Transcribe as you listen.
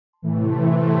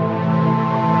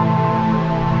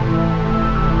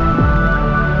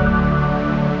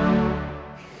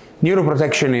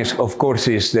Neuroprotection is, of course,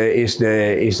 is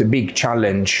the big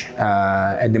challenge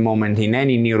at the moment in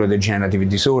any neurodegenerative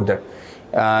disorder.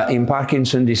 In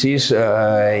Parkinson's disease,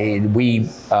 we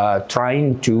are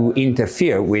trying to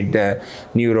interfere with the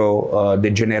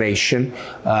neurodegeneration,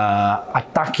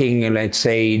 attacking, let's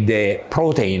say, the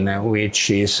protein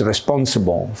which is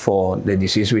responsible for the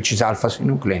disease, which is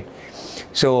α-synuclein.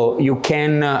 So you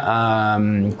can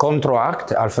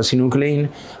counteract α-synuclein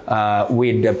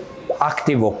with the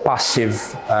active or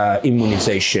passive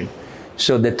immunization.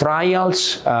 So the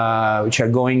trials which are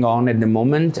going on at the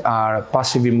moment are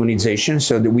passive immunization,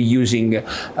 so that we're using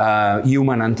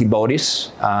human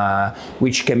antibodies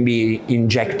which can be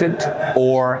injected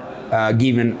or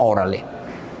given orally.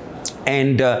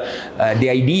 And the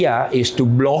idea is to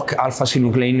block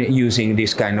α-synuclein using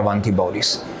this kind of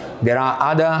antibodies. There are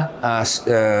other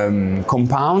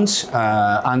compounds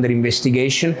under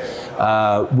investigation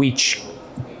which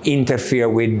interfere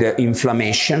with the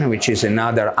inflammation, which is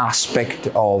another aspect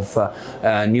of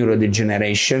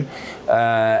neurodegeneration.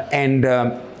 And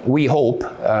we hope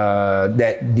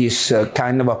that this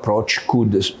kind of approach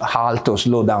could halt or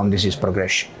slow down disease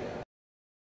progression.